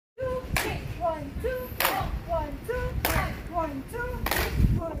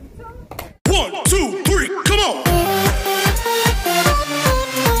1, 2, 3, come on.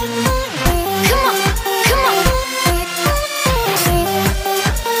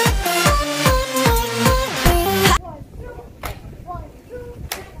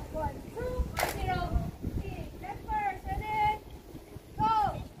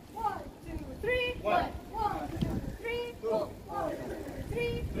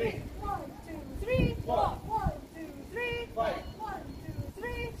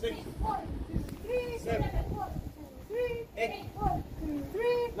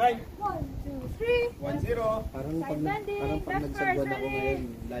 Parang pag nagsagwan ako ngayon,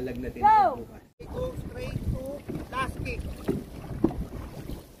 lalagnatin ako bukas. Go straight to last kick.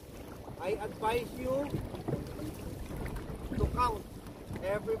 I advise you to count.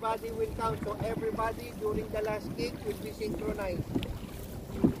 Everybody will count. So everybody during the last kick will be synchronized.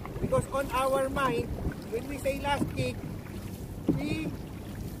 Because on our mind, when we say last kick, we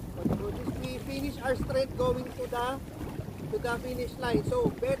finish our straight going to the finish line. So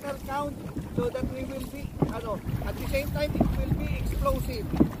better count so that we will be at the same time it will be explosive,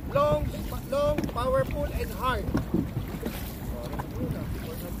 long, powerful and hard.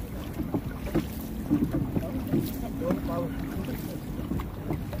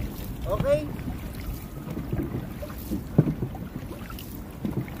 Okay?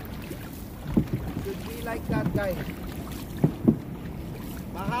 Should be like that, guys.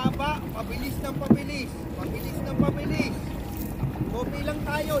 Mahaba, pabilis ng pabilis. Pabilis ng pabilis. Copy lang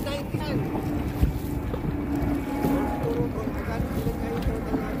tayo, 90.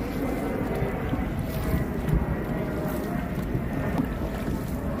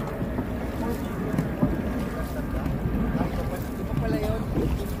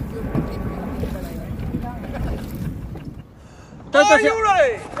 Are you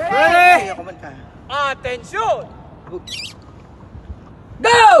ready? Ready? Attention!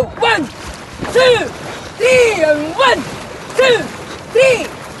 Go! 1, 2, 3, and 1, 2, 3,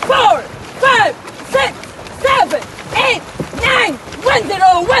 4, 5, 6, 7, 8, 9, 1,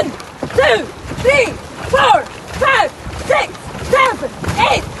 0, 1, 2, 3, 4, 5, 6, 7,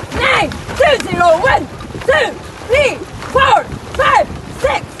 8, 9, 2, 0, 1, 2, 3, 4, 5,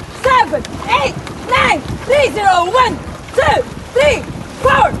 6, 7, 8, 9, 3, 0, 1, 2, 3,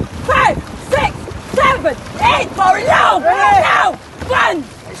 4, 5, 6, 7, 8, for long! Now! 1, 2,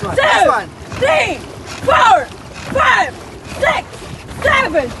 3, 4, 5, 6,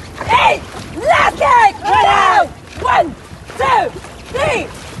 7, 8, last kick! Now! 1, 2, 3,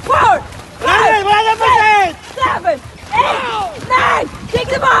 4, 5, 6, 7, 8, 9, kick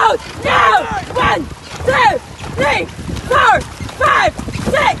the boat! Now! 1, 2, 3, 4, 5,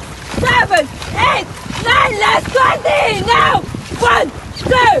 6, 7, 8, 9, last 20! Now! 1,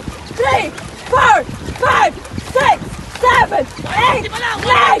 2, 3, 4, 5, 6, 7, 8,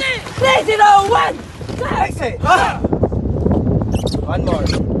 9, 3, 0, 1, 2. One more.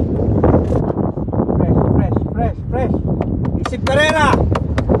 Fresh. Isip karera.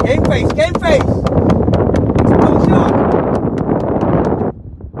 Game face. Explosion.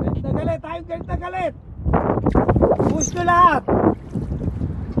 Galit na galit. Push to lahat.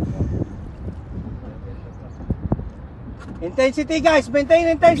 Intensity, guys. Maintain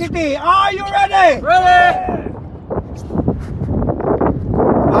intensity. Are you ready? Ready!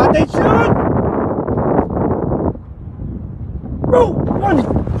 Attention! Go! 1,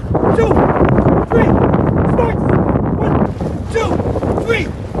 2, 3, start! 1, 2, 3,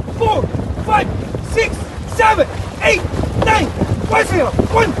 4, 5, 6, 7, 8, 9, 1, 0.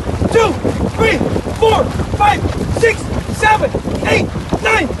 1, 2, 3, 4, 5, 6, 7, 8,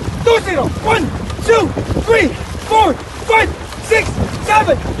 9, 2, 0. 1, 2, 3, 4, 5, 6,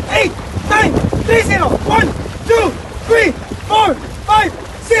 7, 8, 9, 3, 0. 1, 2, 3, 4, 5,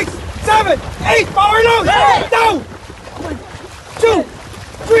 6, 7, 8, power load! Down! 1, 2,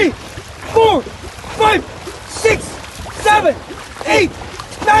 3, 4, 5, 6, 7, 8,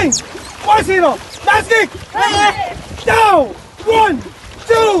 9, 1, 0. Last kick! Down! 1,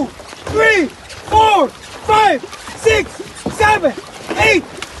 2, 3, 4, 5, 6, 7, 8,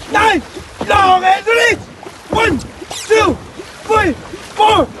 9, long and release! 1, 2, 3,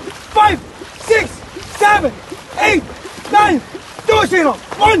 4, 5, 6, 7, 8, 9, 2, 0.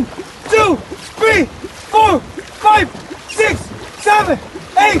 1, 2, 3, 4, 5, 6, 7,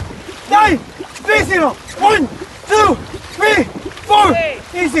 8, 9, 3, 0. 1, 2, 3, 4.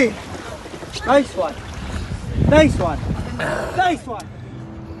 Easy. Nice one.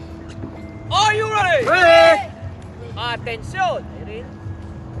 Are you ready? Ready? Attention!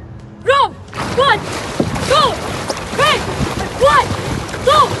 Roll! 1, 2, 3, 1,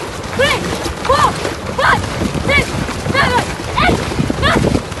 2, 3, 4, 5, 6, 7, 8, 9,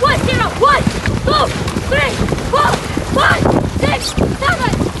 1, 0, 1.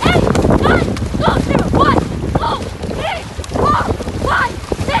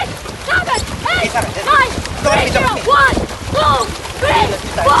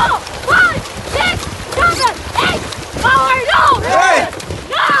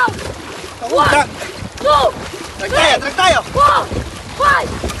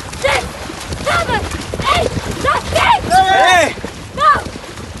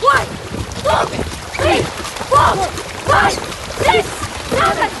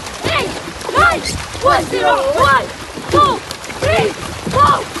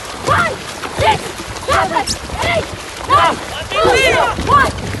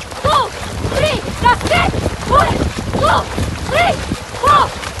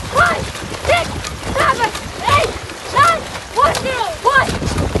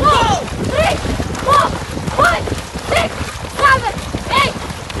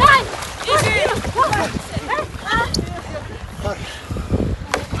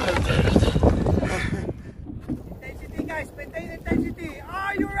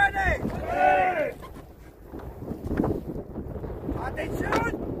 Are you ready? Ready!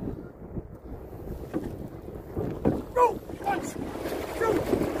 Attention! Go! 1, 2,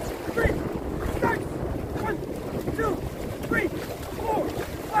 3, start! 1, 2, 3, 4,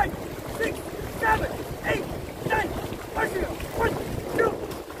 5, 6, 7, 8, 9, 1, 2,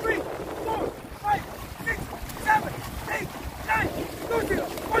 3, 4, 5, 6, 7, 8, 9, 2,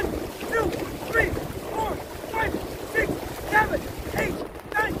 1, 2, 3, 4, 5, 6, 7, 8,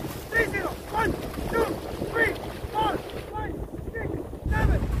 9, 3, 1, 2, 3, 4, 5, 6,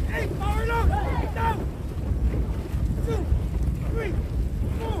 7, 8, power load, down, 2, 3,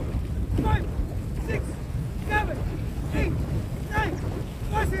 4, 5, 6, 7, 8, 9,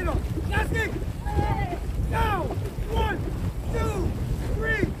 1, 0, last kick, down, 1, 2,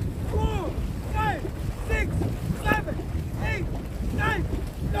 3, 4, 5, 6, 7, 8, 9,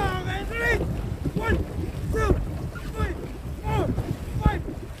 long and release, 1, 2, 3, 4, 5,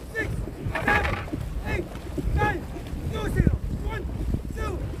 6, 7, 8, 9, 2, 0, 1,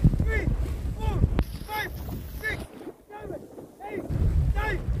 2, 3, 4, 5, 6, 7, 8,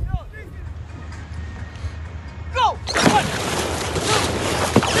 9, 3, 0. Go! 1, 2,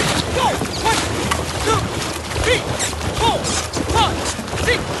 3, go! 1, 2, 3, 4, 5,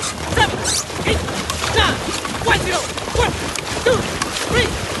 6, 7, 8, 9, 1, 0. 1, 2, 3,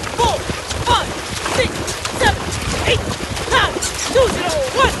 4, 5, 6, 7, 8, 9, 2, 0.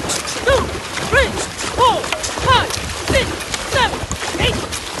 1, 2, 3, 4, 5, 6, 7, 8,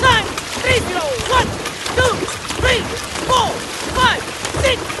 9, 3, 0. 1, 2, 3, 4, 5,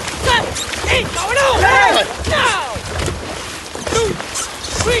 6, 7, 8, power load! Now! 2,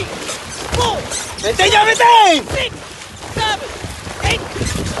 3, 4, Maintain everything! 6, 7, 8,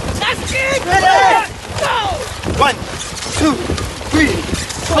 last kick! Ready! Go! 1, 2, 3,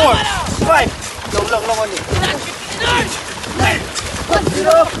 4, 5. Long on you. Last kick in the nose! 1,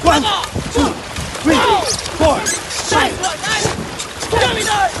 0, 1, 2, 3, 4, 5, Nice one, nice!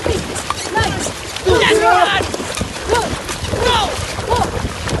 Domino! 2, Yes, 0. one! Go! Go!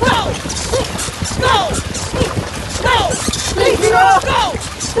 Go! Go! Go! 3, 0. Go!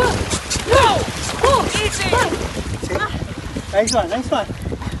 Go! Easy! Nice one, nice one.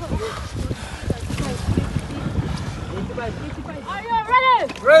 Are you ready?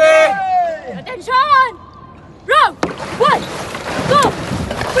 Ready! Attention! Round! 1, 2,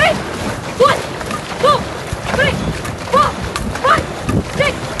 3, 1, 2, 3, 4, 5,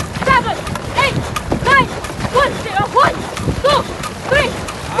 6, 7, 8, 9, 1, 0, 1, 2, 3,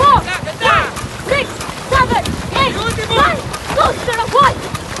 4, 5, 6, 7, 8, 9, 2, 0, 1,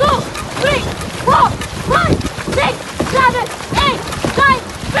 2, 3, 4, 5, 6, 7, 8, 9,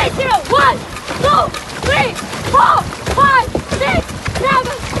 3, 0, 1, 2, 3, 4, 5, 6,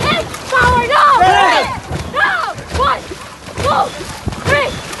 7, 8, power down! Now! 1, 2,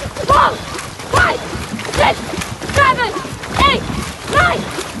 3, 4, 5, 6, 7, 8, 9,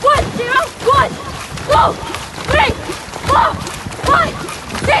 1, 0, 1, 2, 3, 4, 5,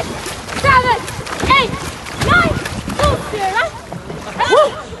 6, 7, 8, 9, 2, 0.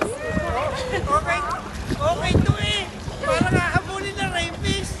 Okay to eh! Parang nakabulin na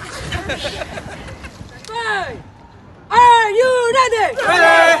rapist! Five. Are you ready?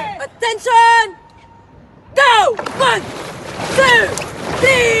 Ready. Attention! Go! 1, 2,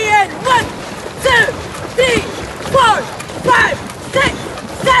 3, and 1, 2, 3, 4, 5, 6,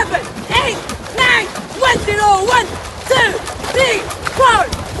 7, 8, 9, 1, 0, 1, 2, 3, 4,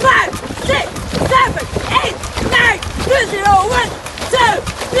 5, 6, 7, 8, 9, 2, 0, 1, 2,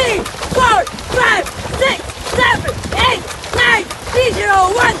 3, 4, 5, 6, 7, 8, 9, 3,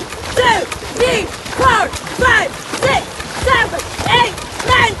 0, 1, 2, 3, 4, 5, 6, 7, 8,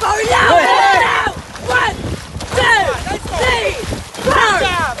 9, power down! Down! 1, 2, 3, 4,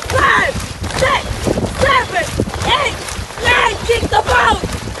 5, 6, 7, 8, 9, kick the boat!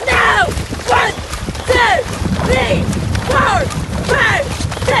 Now! 1, 2, 3, 4, 5,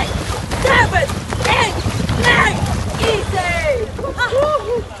 6, 7, 8, 9, easy!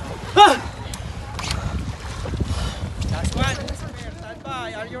 Last one! Stand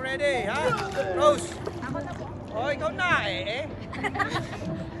by! Are you ready? Ha? Rose! Oh, ikaw na eh!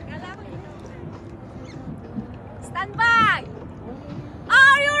 Stand by!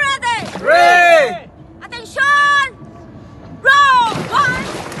 Are you ready? Ready! Attention! Roll! 1,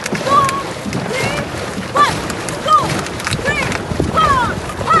 2, 3, 1, 2, 3, 4,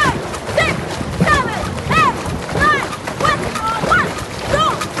 5, 6, 7, 8, 9, 1,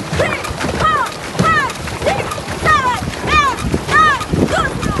 2, 3, 4, 5, 6, 7, 8, 9,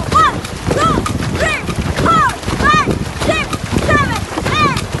 2, 1, 2, 3, 4, 5, 6, 7,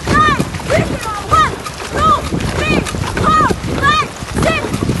 8,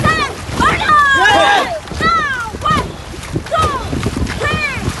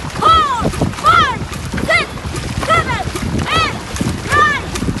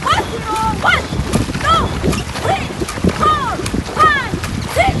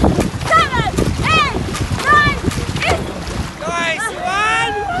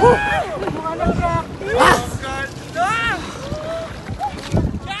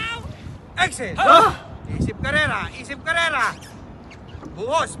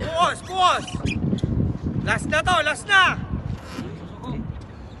 Buhos! Buhos! Buhos! Last na to! Last na!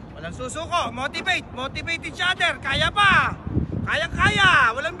 Walang susuko! Motivate! Motivate each other! Kaya pa!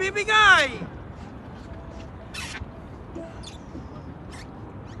 Kaya-kaya! Walang bibigay!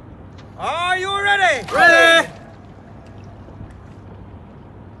 Are you ready? Ready!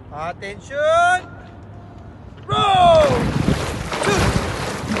 Attention! Roll! 2,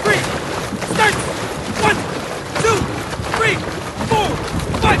 3, start! 1, 2, 3, 4,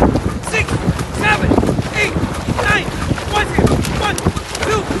 5, 6, 7, 8, 9, 1, 0, 1,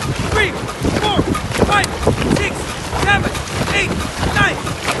 2, 3, 4, 5, 6, 7, 8, 9,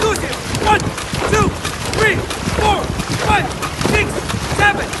 2, 0, 1, 2, 3, 4, 5, 6,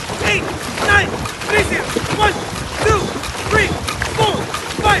 7, 8, 9, 3, 0, 1, 2, 3, 4,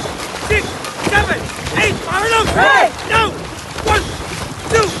 5, 6, 7, 8, fire it up! Hey! Down! 1,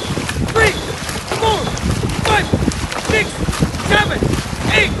 2, 3, 4, 5, 6, 7,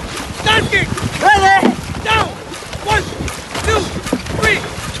 8, down kick! Ready! Down! 1, 2, 3,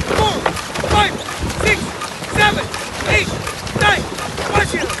 4, 5, 6, 7, 8, 9, 1,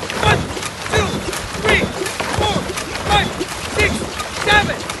 0, 1, 2, 3, 4, 5, 6,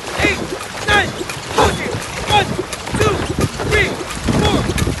 7, 8, 9, 2, 0, 1, 2, 3, 4,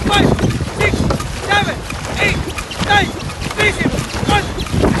 5, 6, 7, 8, 9, 3, 0, 1,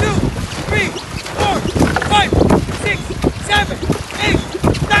 2, 3, 4, 5, 6, 7,